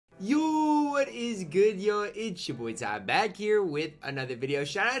Yo, what is good, yo? It's your boy Ty back here with another video.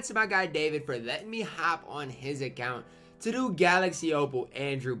 Shout out to my guy David for letting me hop on his account to do Galaxy Opal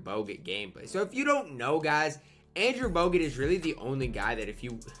Andrew Bogut gameplay. So if you don't know, guys, Andrew Bogut is really the only guy that if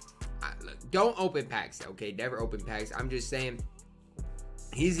you look, don't open packs, okay? Never open packs. I'm just saying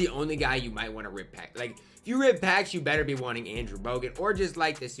he's the only guy you might want to rip pack. Like, if you rip packs, you better be wanting Andrew Bogut or just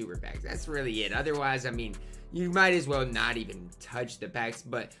like the super packs. That's really it. Otherwise, I mean, you might as well not even touch the packs.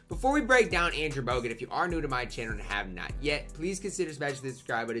 But before we break down Andrew Bogut, if you are new to my channel and have not yet, please consider smashing the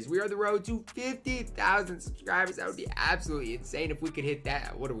subscribe button. We are on the road to 50,000 subscribers. That would be absolutely insane if we could hit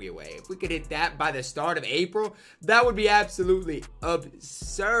that. What are we away? If we could hit that by the start of April, that would be absolutely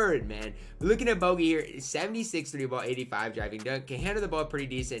absurd, man. But looking at Bogut here, 76 3 ball, 85 driving dunk, can handle the ball pretty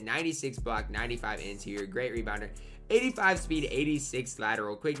decent, 96 block, 95 interior, great rebounder, 85 speed, 86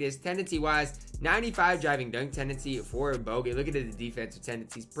 lateral quickness. Tendency wise, 95 driving dunk tendency for Bogut. Look at the defensive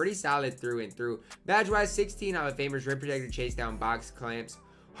tendencies, pretty solid through and through. Badge wise, 16 Hall of Famers, rim protector, chase down, box clamps,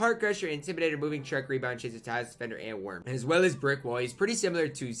 heart crusher, intimidator, moving truck, rebound, chaser, ties, defender, and worm. As well as brick wall. He's pretty similar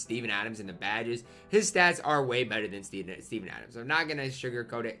to Steven Adams in the badges. His stats are way better than Steven Adams. I'm not gonna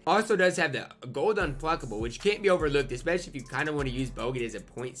sugarcoat it. Also does have the gold unpluckable, which can't be overlooked, especially if you kind of want to use Bogut as a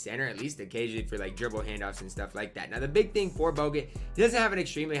point center, at least occasionally for like dribble handoffs and stuff like that. Now the big thing for Bogut, he doesn't have an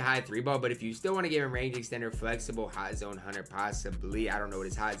extremely high 3-ball, but if you still want to give him range extender, flexible, hot zone hunter, possibly, I don't know what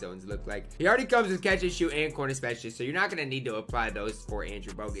his hot zones look like. He already comes with catch and shoot and corner specialist, so you're not gonna need to apply those for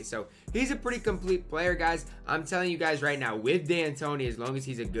Andrew Bogut. So he's a pretty complete player, guys. I'm telling you guys right now, with D'Antoni, as long as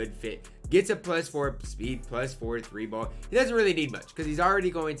he's a good fit, gets a +4 speed, +4 3-ball. He doesn't really need much because he's already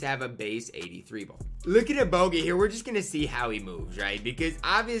going to have a base 83 ball. Looking at Bogut here, we're just going to see how he moves, right? Because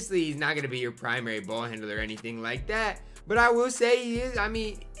obviously he's not going to be your primary ball handler or anything like that. But I will say he is, I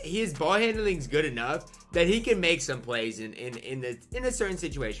mean, his ball handling is good enough that he can make some plays in a certain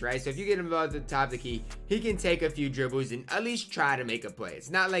situation, right? So if you get him involved at the top of the key, he can take a few dribbles and at least try to make a play.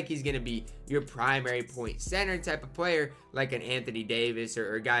 It's not like he's going to be your primary point center type of player like an Anthony Davis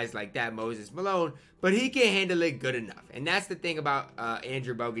or guys like that, Moses Malone, but he can handle it good enough. And that's the thing about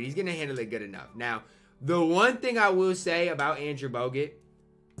Andrew Bogut. He's going to handle it good enough. Now, the one thing I will say about Andrew Bogut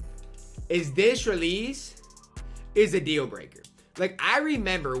is this release is a deal breaker. Like, I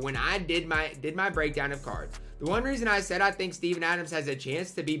remember when I did my breakdown of cards, the one reason I said I think Steven Adams has a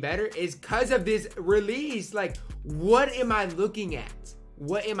chance to be better is because of this release. Like, what am I looking at?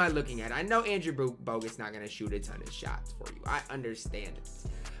 What am I looking at? I know Andrew Bogut's not going to shoot a ton of shots for you. I understand it.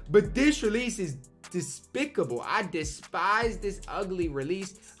 But this release is despicable. I despise this ugly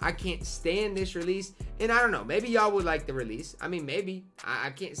release. I can't stand this release. And I don't know, maybe y'all would like the release. I mean, maybe. I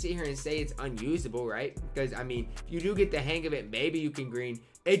can't sit here and say it's unusable, right? Because, I mean, if you do get the hang of it, maybe you can green.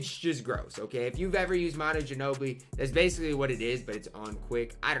 It's just gross, okay? If you've ever used Mono Ginobili, that's basically what it is, but it's on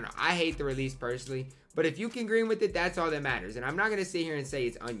quick. I don't know. I hate the release personally. But if you can green with it, that's all that matters. And I'm not going to sit here and say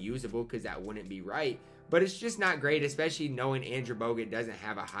it's unusable because that wouldn't be right. But it's just not great, especially knowing Andrew Bogut doesn't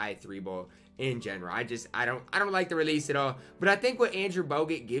have a high 3-ball in general. I don't like the release at all. But I think what Andrew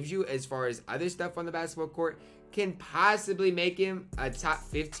Bogut gives you as far as other stuff on the basketball court can possibly make him a top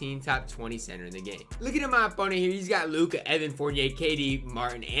 15, top 20 center in the game. Looking at my opponent here, he's got Luka, Evan Fournier, KD,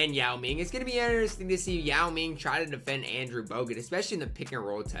 Martin, and Yao Ming. It's going to be interesting to see Yao Ming try to defend Andrew Bogut, especially in the pick and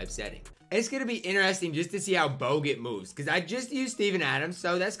roll type setting. It's going to be interesting just to see how Bogut moves, because I just used Steven Adams,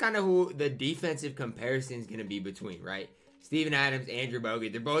 so that's kind of who the defensive comparison is going to be between, right? Steven Adams, Andrew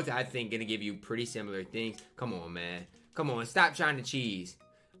Bogut, they're both, I think, going to give you pretty similar things. Come on, man. Come on, stop trying to cheese.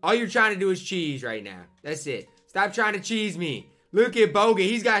 All you're trying to do is cheese right now. That's it. Stop trying to cheese me. Look at Bogut.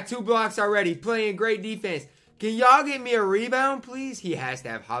 He's got 2 blocks already, playing great defense. Can y'all get me a rebound, please? He has to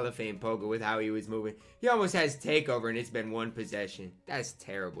have Hall of Fame poker with how he was moving. He almost has takeover, and it's been 1 possession. That's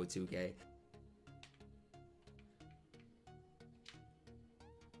terrible, 2K.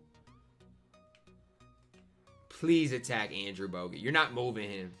 Please attack Andrew Bogut. You're not moving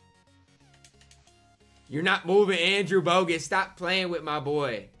him. You're not moving Andrew Bogut. Stop playing with my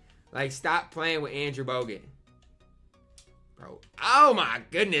boy. Like, stop playing with Andrew Bogut. Bro, oh my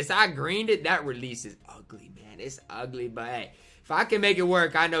goodness, I greened it. That release is ugly, man. It's ugly, but hey, if I can make it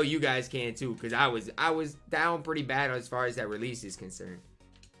work, I know you guys can too, because I was down pretty bad as far as that release is concerned.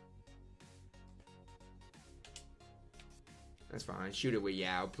 That's fine. Shoot it with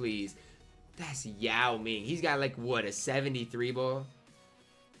Yao, please. That's Yao Ming. He's got like, what, a 73 ball?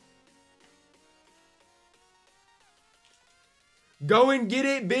 Go and get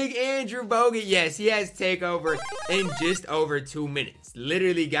it, big Andrew Bogut. Yes, he has takeover in just over 2 minutes.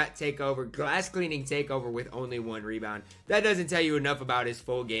 Literally got takeover, glass cleaning takeover with only 1 rebound. That doesn't tell you enough about his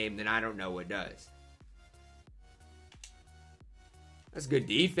full game, then I don't know what does. That's good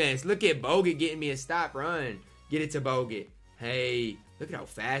defense. Look at Bogut getting me a stop run. Get it to Bogut. Hey, look at how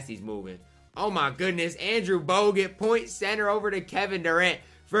fast he's moving. Oh my goodness. Andrew Bogut, point center over to Kevin Durant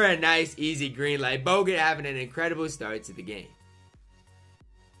for a nice, easy green light. Bogut having an incredible start to the game.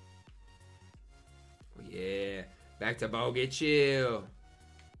 Oh yeah. Back to Bogut. Chill.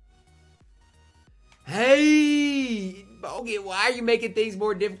 Hey, Bogut, why are you making things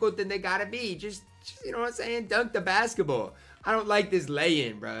more difficult than they gotta be? Just you know what I'm saying? Dunk the basketball. I don't like this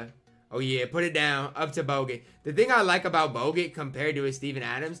lay-in, bruh. Oh yeah, put it down, up to Bogut. The thing I like about Bogut compared to his Steven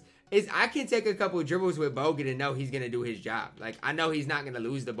Adams is I can take a couple dribbles with Bogut and know he's gonna do his job. Like, I know he's not gonna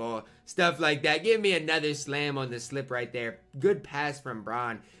lose the ball, stuff like that. Give me another slam on the slip right there. Good pass from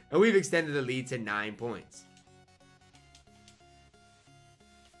Bron, and we've extended the lead to 9 points.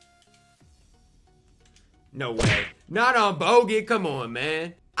 No way. Not on Bogut. Come on,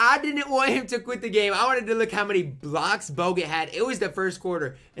 man. I didn't want him to quit the game. I wanted to look how many blocks Bogut had. It was the first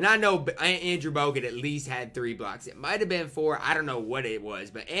quarter, and I know Andrew Bogut at least had 3 blocks. It might have been 4. I don't know what it was,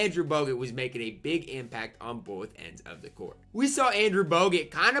 but Andrew Bogut was making a big impact on both ends of the court. We saw Andrew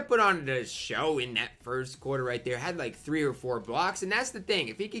Bogut kind of put on the show in that first quarter right there. Had like 3 or 4 blocks, and that's the thing.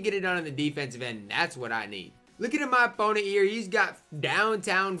 If he could get it done on the defensive end, that's what I need. Looking at my opponent here, he's got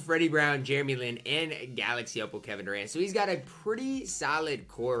downtown Freddie Brown, Jeremy Lin, and Galaxy Opal Kevin Durant. So he's got a pretty solid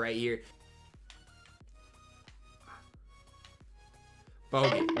core right here.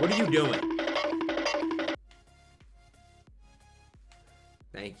 Bogut, what are you doing?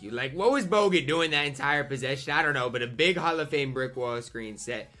 Thank you. Like, what was Bogut doing that entire possession? I don't know, but a big Hall of Fame brick wall screen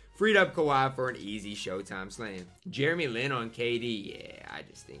set. Freed up Kawhi for an easy Showtime slam. Jeremy Lin on KD. Yeah,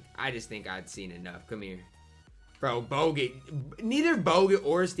 I just think I'd seen enough. Come here. Bro, Bogut, neither Bogut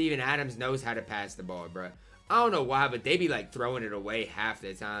or Steven Adams knows how to pass the ball, bro. I don't know why, but they be like throwing it away half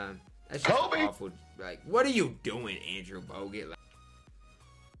the time. That's just awful. Like, what are you doing, Andrew Bogut? Like,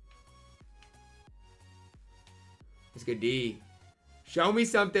 it's good D. Show me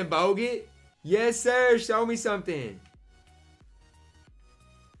something, Bogut. Yes, sir. Show me something.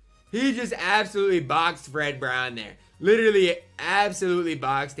 He just absolutely boxed Fred Brown there. Literally, absolutely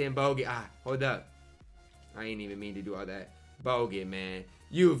boxed him, Bogut. Ah, hold up. I ain't even mean to do all that. Bogut, man.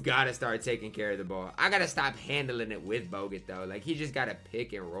 You've got to start taking care of the ball. I got to stop handling it with Bogut, though. Like, he just got to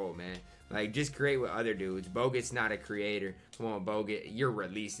pick and roll, man. Like, just create with other dudes. Bogut's not a creator. Come on, Bogut. Your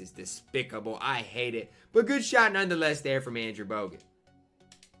release is despicable. I hate it. But good shot nonetheless there from Andrew Bogut.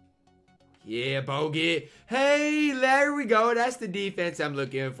 Yeah, Bogut. Hey, there we go. That's the defense I'm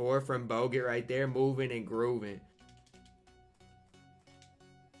looking for from Bogut right there. Moving and grooving.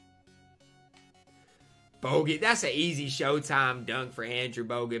 Bogut, that's an easy Showtime dunk for Andrew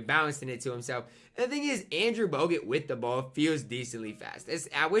Bogut, bouncing it to himself. And the thing is, Andrew Bogut with the ball feels decently fast.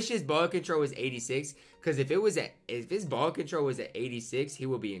 I wish his ball control was 86, because if his ball control was at 86, he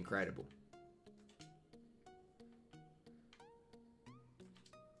would be incredible.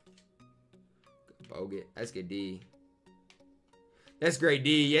 Bogut, that's good D. That's great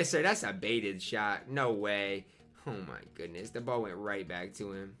D. Yes, sir. That's a baited shot. No way. Oh my goodness, the ball went right back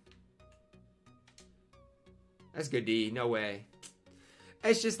to him. That's good D. No way.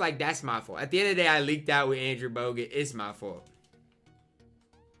 It's just like, that's my fault. At the end of the day, I leaked out with Andrew Bogut. It's my fault.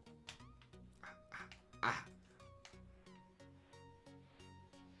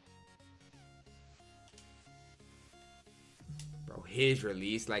 Bro, his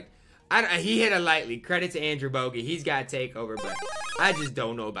release, like, he hit it lightly. Credit to Andrew Bogut. He's got takeover, but I just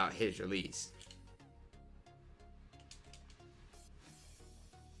don't know about his release.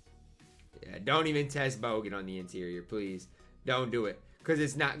 Yeah, don't even test Bogut on the interior, please. Don't do it, because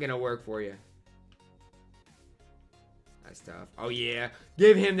it's not going to work for you. That's tough. Oh, yeah.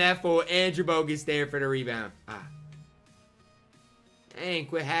 Give him that full. Andrew Bogut's there for the rebound. Dang,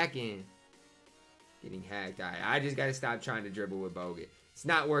 quit hacking. Getting hacked. All right, I just got to stop trying to dribble with Bogut. It's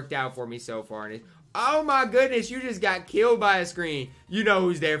not worked out for me so far. And oh, my goodness. You just got killed by a screen. You know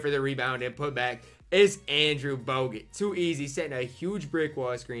who's there for the rebound and put back. It's Andrew Bogut. Too easy. Setting a huge brick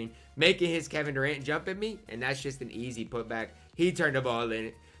wall screen. Making his Kevin Durant jump at me. And that's just an easy putback. He turned the ball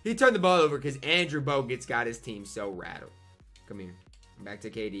in. He turned the ball over because Andrew Bogut's got his team so rattled. Come here. Back to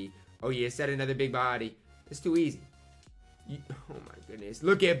KD. Oh, yeah. Set another big body. It's too easy. Oh, my goodness.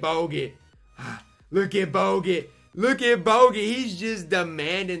 Look at Bogut. Look at Bogut. Look at Bogut. He's just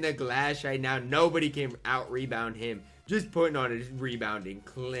demanding the glass right now. Nobody can out-rebound him. Just putting on a rebounding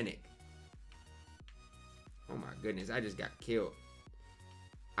clinic. Oh, my goodness. I just got killed.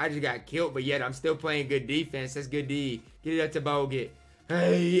 I just got killed, but yet I'm still playing good defense. That's good D. Get it up to Bogut.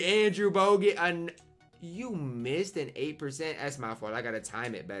 Hey, Andrew Bogut. You missed an 8%. That's my fault. I got to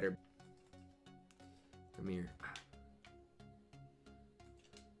time it better. Come here.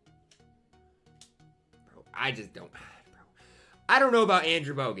 I just don't. I don't know about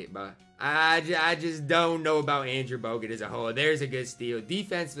Andrew Bogut, but I just don't know about Andrew Bogut as a whole. There's a good steal.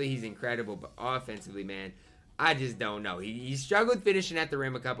 Defensively, he's incredible, but offensively, man, I just don't know. He struggled finishing at the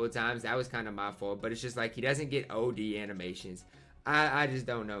rim a couple of times. That was kind of my fault, but it's just like he doesn't get OD animations. I just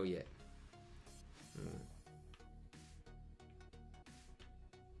don't know yet.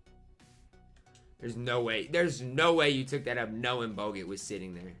 There's no way. There's no way you took that up knowing Bogut was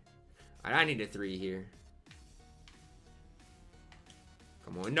sitting there. All right, I need a 3 here.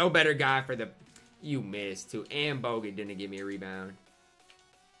 Come on. No better guy for the... You missed, too. And Bogut didn't give me a rebound.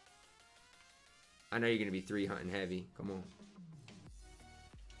 I know you're going to be 3 hunting heavy. Come on.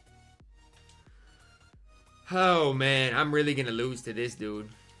 Oh, man. I'm really going to lose to this dude.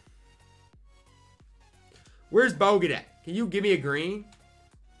 Where's Bogut at? Can you give me a green?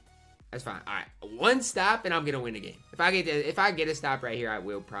 That's fine. All right, 1 stop and I'm gonna win the game. If I get a stop right here, I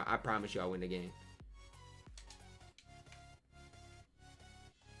will. I promise you, I'll win the game.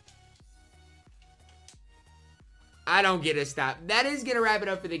 I don't get a stop. That is gonna wrap it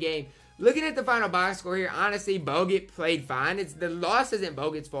up for the game. Looking at the final box score here, honestly, Bogut played fine. The loss isn't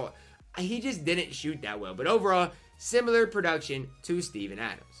Bogut's fault. He just didn't shoot that well. But overall, similar production to Steven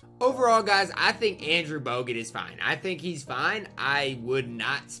Adams. Overall, guys, I think Andrew Bogut is fine. I think he's fine. I would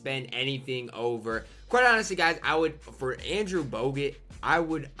not spend anything over. Quite honestly, guys, for Andrew Bogut, I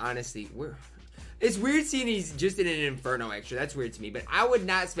would honestly, it's weird seeing he's just in an Inferno extra. That's weird to me, but I would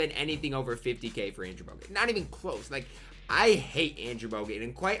not spend anything over 50K for Andrew Bogut. Not even close. Like, I hate Andrew Bogut,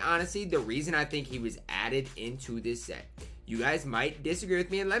 and quite honestly, the reason I think he was added into this set, you guys might disagree with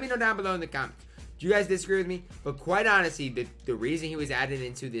me, and let me know down below in the comments. Do you guys disagree with me? But quite honestly, the reason he was added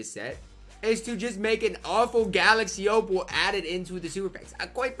into this set is to just make an awful Galaxy Opal added into the Super Packs.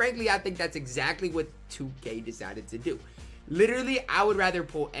 Quite frankly, I think that's exactly what 2K decided to do. Literally, I would rather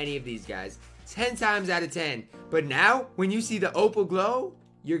pull any of these guys 10 times out of 10. But now, when you see the Opal glow,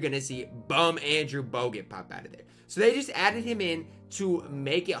 you're going to see bum Andrew Bogut pop out of there. So they just added him in to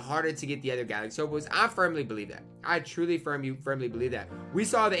make it harder to get the other Galaxy Opals. I firmly believe that. I truly firmly believe that. We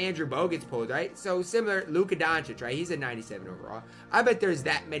saw the Andrew Bogut's pulled, right? So similar, Luka Doncic, right? He's a 97 overall. I bet there's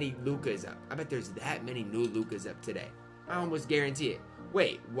that many Lukas up. I bet there's that many new Lukas up today. I almost guarantee it.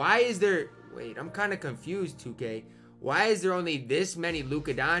 Wait, why is there... Wait, I'm kind of confused, 2K. Why is there only this many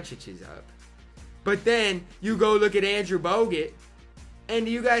Luka Doncic's up? But then, you go look at Andrew Bogut, and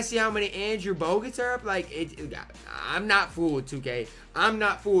do you guys see how many Andrew Boguts are up? Like, I'm not fooled, 2K. I'm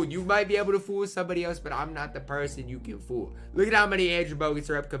not fooled. You might be able to fool somebody else, but I'm not the person you can fool. Look at how many Andrew Boguts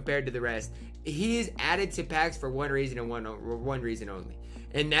are up compared to the rest. He is added to packs for one reason and one reason only.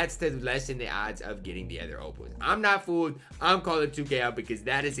 And that's to lessen the odds of getting the other opals. I'm not fooled. I'm calling 2K out because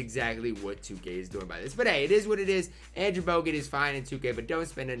that is exactly what 2K is doing by this. But hey, it is what it is. Andrew Bogut is fine in 2K, but don't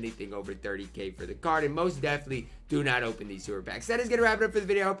spend anything over 30K for the card. And most definitely do not open these super packs. That is going to wrap it up for the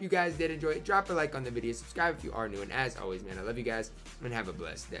video. I hope you guys did enjoy it. Drop a like on the video. Subscribe if you are new. And as always, man, I love you guys. And have a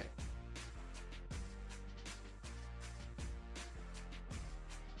blessed day.